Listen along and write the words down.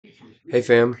Hey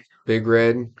fam, Big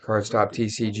Red, Cardstop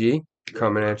TCG,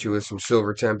 coming at you with some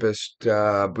Silver Tempest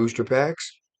booster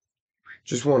packs.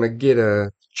 Just want to get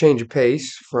a change of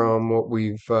pace from what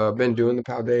we've been doing, the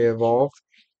Paldea Evolved.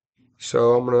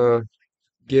 So I'm going to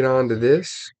get on to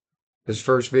this. This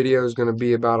first video is going to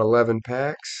be about 11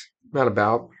 packs. Not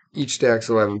about, each stack's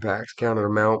 11 packs, counted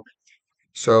them out.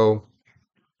 So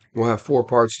we'll have 4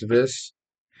 parts to this.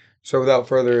 So without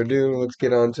further ado, let's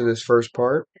get on to this first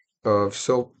part of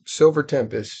Silver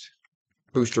Tempest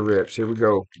booster rips. Here we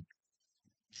go.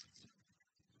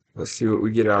 Let's see what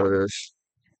we get out of this.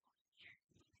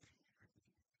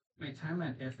 My time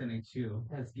at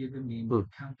SNA2 has given me more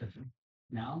confidence.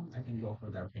 Now I can go for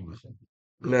that promotion.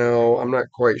 Now, I'm not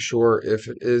quite sure if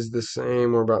it is the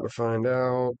same. We're about to find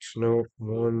out. Nope.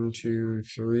 1, 2,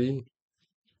 3.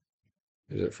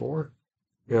 Is it 4?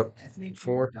 Yep.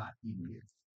 4.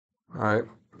 Alright.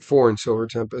 4 in Silver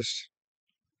Tempest.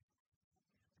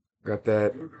 Got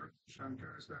that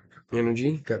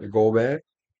energy. Got the Golbat.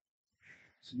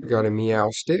 Got a Meow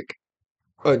Stick.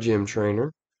 A Gym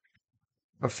Trainer.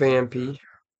 A Phanpy.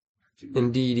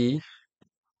 Indeedee.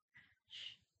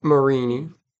 Marini.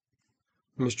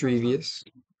 Mischievous.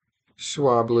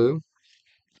 Swablu.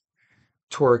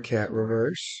 Torracat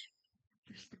Reverse.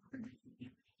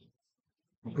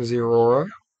 Zerora.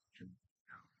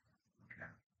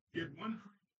 Get 100%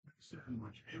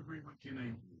 sandwich every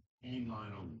weekend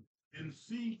online only. And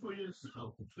see for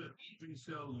yourself that we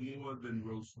sell more than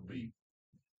roast beef.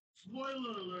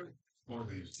 Spoiler alert for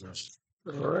these things.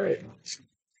 All right.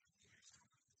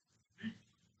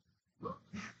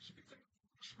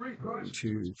 1,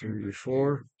 2, 3,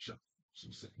 4.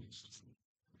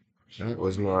 That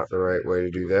was not the right way to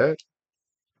do that.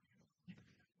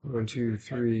 1, 2,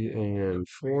 3, and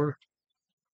 4.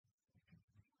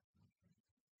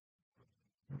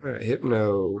 All right,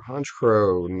 Hypno,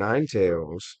 Honchkrow,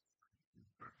 Ninetales,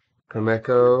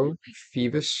 Kameko,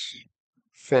 Phoebus,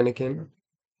 Fennekin,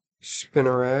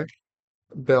 Spinarak,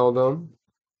 Beldum,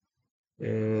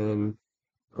 and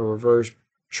a reverse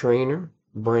trainer,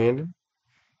 Brandon,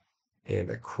 and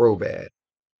a Crobat,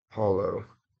 Hollow.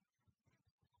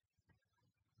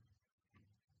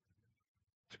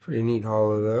 It's a pretty neat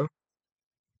hollow, though.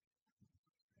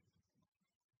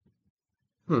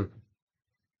 Hmm.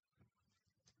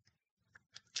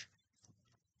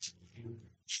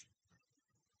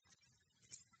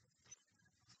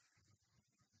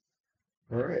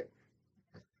 All right.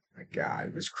 My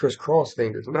God, this crisscross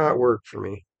thing does not work for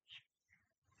me.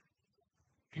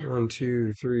 1,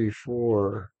 2, 3,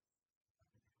 4.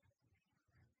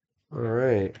 All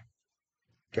right.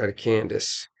 Got a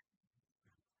Candace.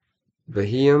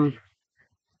 Vahium.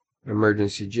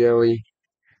 Emergency Jelly.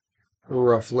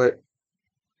 Rufflet.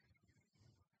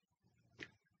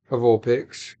 A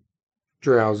Vulpix.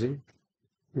 Drowsy.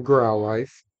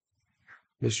 Growlithe.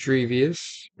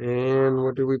 Mischievous. And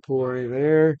what did we pull right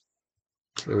there?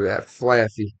 Look at that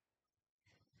Flaffy.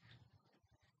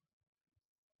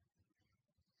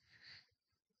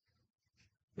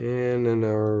 And then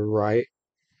a right.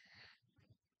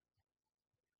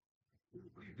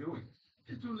 What are you doing?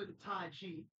 Just doing a little Tai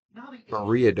Chi.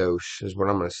 Ariados is what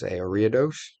I'm going to say.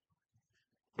 Ariados.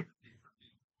 And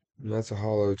that's a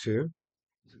hollow too.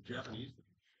 Japanese.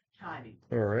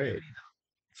 All right.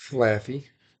 Flaffy.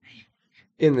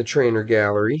 In the trainer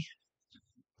gallery.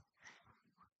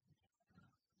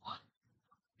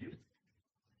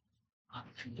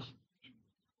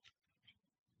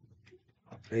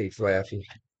 Hey, Flaffy.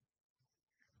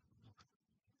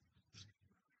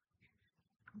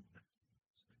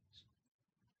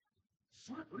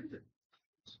 What is it?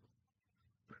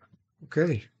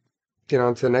 Okay. Get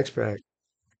on to the next pack.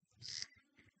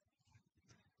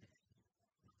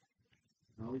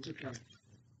 No, we just got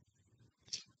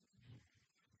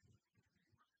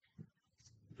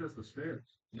just the stairs.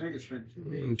 Mega spin.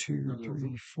 1, 2,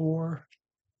 3, 4.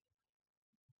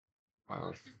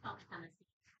 Wow.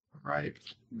 Right.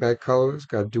 Back colors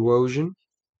got Duosion,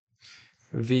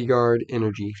 V-Guard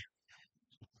Energy.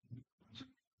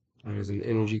 There's an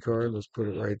energy card. Let's put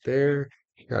it right there.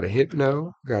 Got a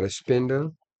Hypno, got a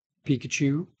Spinda,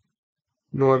 Pikachu,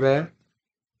 Norbat.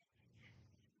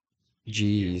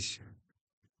 Jeez.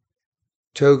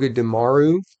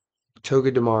 Togedemaru.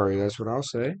 Togedemaru, that's what I'll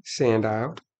say.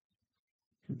 Sandile.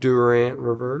 Durant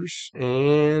Reverse.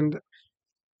 And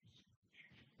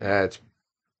that's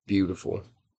beautiful.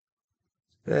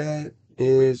 That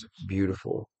is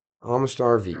beautiful.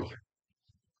 Amistar V. Man,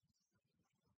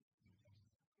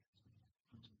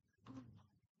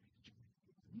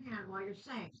 while you're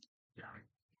saying,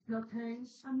 okay,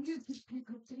 I'm new to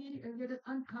people today and get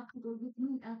uncomfortable with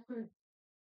me after.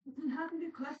 Been having the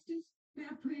questions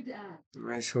Feel free to add.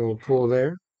 Nice little pull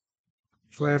there.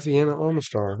 Flaffy and an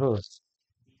Almastar, huh?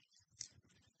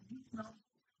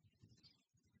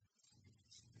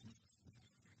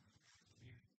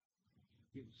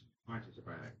 I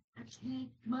take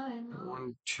my love,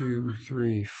 1, 2,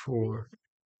 3, 4.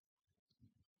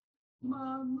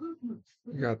 my movements.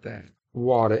 Got that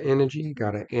Water Energy,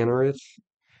 got an Anorith,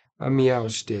 a Meow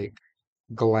Stick,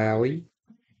 Glalie,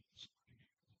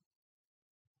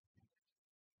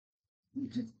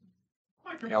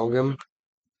 Elgum,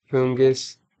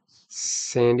 Fungus,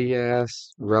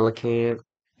 Sandyass, Relicanth,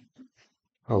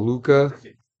 Haluka,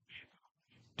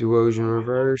 Duosion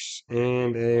Reverse,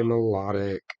 and a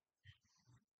Melodic.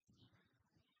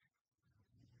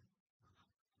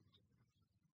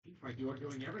 Like you're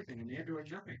doing everything and they're doing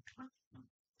nothing.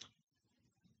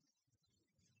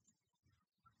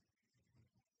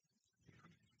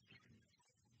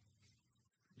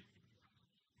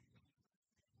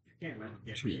 You can't let them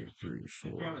get 2, you. 3,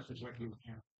 4. Jealous is what you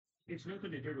have. It's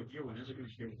nothing to do with you and everything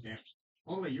to do with them.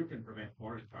 Only you can prevent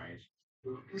forest fires.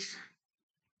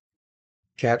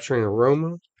 Capturing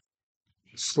Aroma,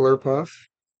 Slurpuff,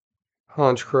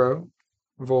 Honchkrow,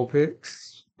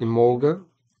 Vulpix, Emolga,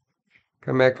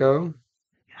 Kameko,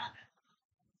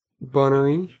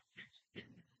 Bunnery,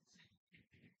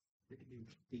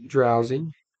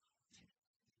 Drowsy,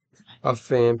 a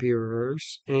Phanpy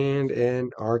Reverse, and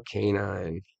an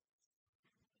Arcanine.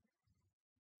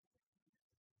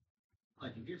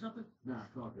 Like you hear something? No,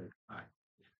 it's all good. All right.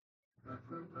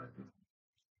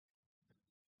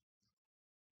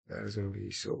 That is going to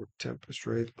be Silver Tempest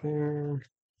right there.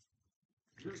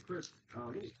 Here's Chris.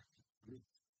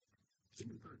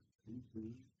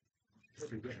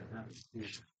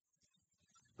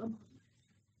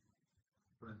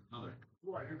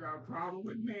 What, you got a problem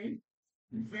with me?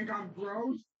 You think I'm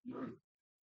gross?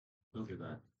 Don't do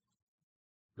that.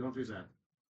 Don't do that.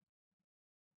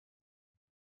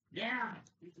 Yeah,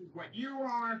 this is what you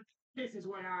are. This is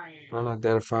what I am.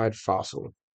 Unidentified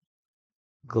Fossil.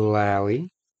 Glalie,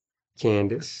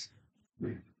 Candace,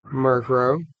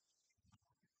 Murkrow,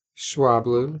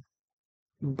 Swablu,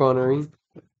 Bunnery,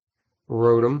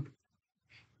 Rotom,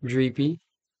 Dreepy,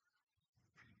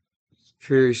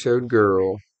 Furysode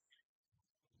Girl,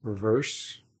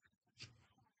 Reverse,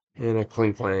 and a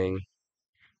Klinklang.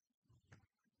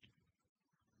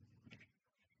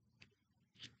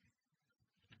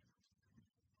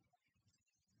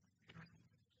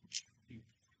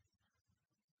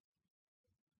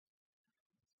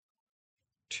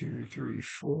 Two, three,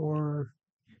 four.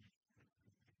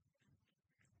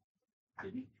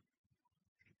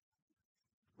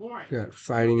 Got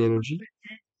Fighting Energy.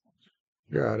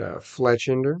 Got a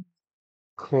Fletchinder,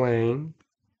 Clang,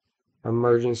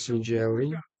 Emergency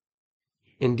Jelly,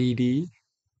 NDD,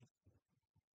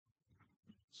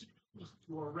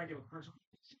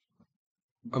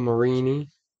 a Marini,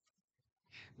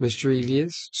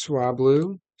 Mischievous,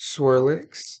 Swablu,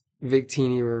 Swirlix,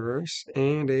 Victini Reverse,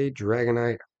 and a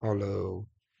Dragonite Hollow.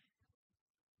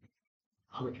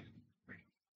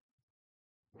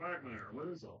 Wagner, what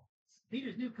is all?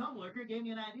 Peter's new coworker gave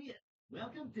me an idea.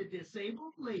 Welcome to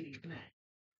Disabled Ladies Night.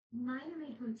 Mine are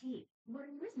made from teeth. What are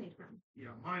yours made from?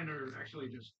 Yeah, mine are actually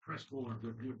just pressed forward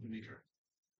with wood veneer.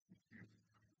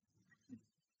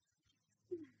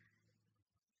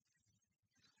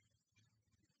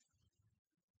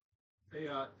 Hey,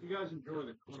 you guys enjoy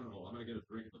the carnival. I'm gonna get a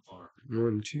drink at the bar.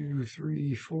 1, 2,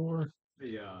 3, 4.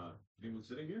 Hey, anyone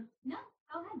sitting here? No,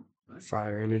 go ahead.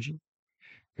 Fire Energy.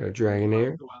 Got a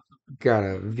Dragonair. Got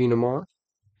a Venomoth,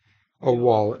 a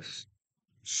Wallace,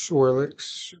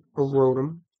 Swirlix, a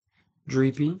Rotom,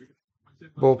 Dreepy,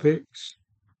 Vulpix,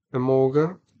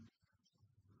 Emolga,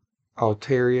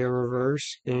 Altaria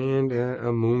Reverse, and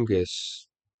Amoonguss.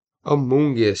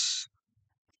 Amoonguss.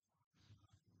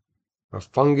 A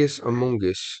Fungus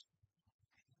Amoonguss.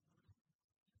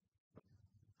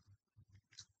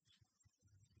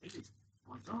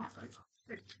 My God, I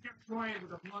kept trying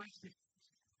with a blind.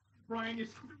 Brian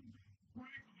is.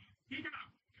 Kick him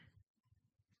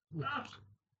out.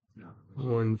 No.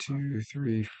 1, 2,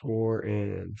 3, 4,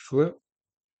 and flip.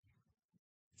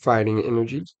 Fighting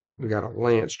Energy. We got a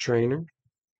Lance Trainer,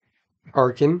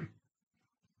 Arkin,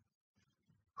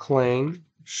 Clang,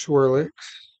 Swirlix,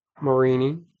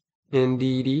 Marini,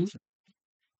 Indeedee,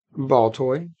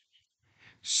 Baltoy,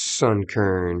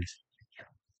 Sunkern,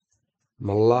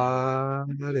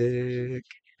 Melodic,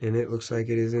 and it looks like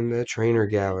it is in the trainer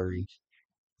gallery.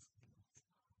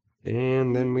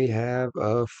 And then we have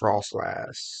a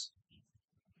Frostlass.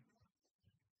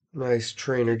 Nice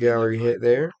trainer gallery hit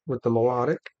there with the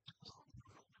Melodic.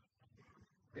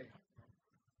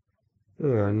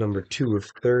 Number 2 of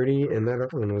 30, and that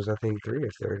other one was, I think, 3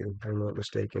 of 30, if I'm not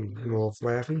mistaken. A little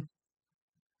flaffy.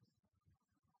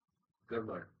 Good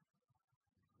luck.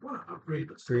 Want to upgrade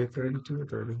the 3 of 30, 2 of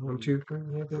 30. 1, 2,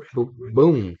 3,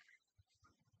 boom.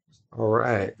 All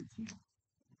right.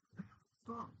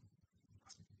 phone.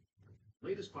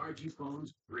 Latest 5G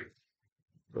phones, free.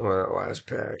 Well, that last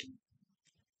pack.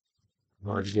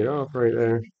 Hard to get off right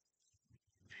there.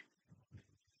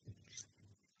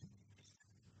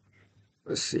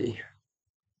 Let's see.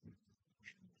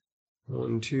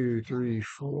 1, 2, 3,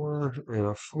 4, and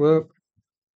a flip.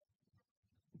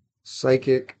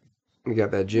 Psychic. We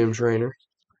got that gym trainer.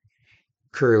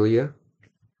 Curlia.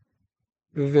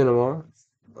 Venomoth.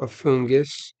 A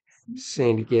Fungus.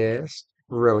 Sandy Gas.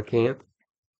 Relicanth.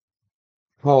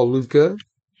 Paul Luca.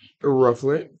 A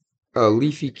Rufflet. A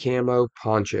Leafy Camo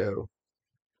Poncho.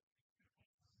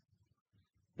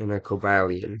 And a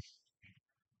Cobalion.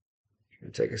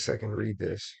 It'll take a second to read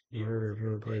this.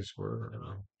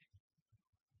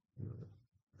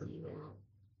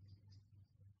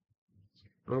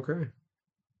 Okay.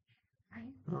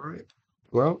 All right.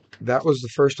 Well, that was the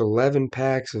first 11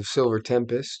 packs of Silver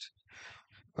Tempest.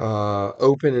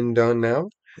 Open and done now.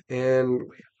 And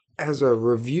as a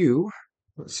review,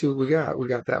 let's see what we got. We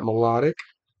got that Melodic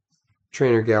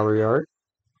Trainer Gallery art.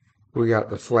 We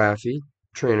got the Flaffy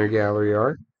Trainer Gallery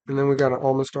art. And then we got an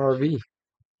Almost RV.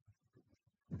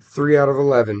 3 out of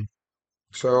 11.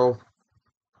 So,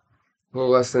 a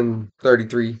little less than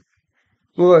 33. A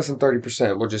little less than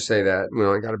 30%. We'll just say that. We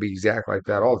don't got to be exact like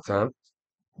that all the time.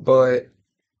 But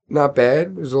not bad.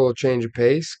 It was a little change of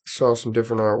pace. Saw some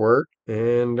different artwork.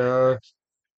 And, yeah,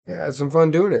 had some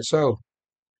fun doing it. So,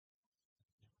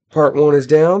 part 1 is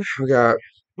down. We got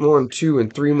 1, 2,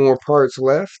 and 3 more parts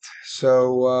left.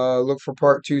 So, look for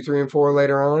part 2, 3, and 4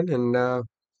 later on. And,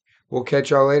 we'll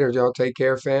catch y'all later. Y'all take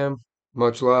care, fam.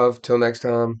 Much love. Till next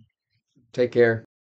time. Take care.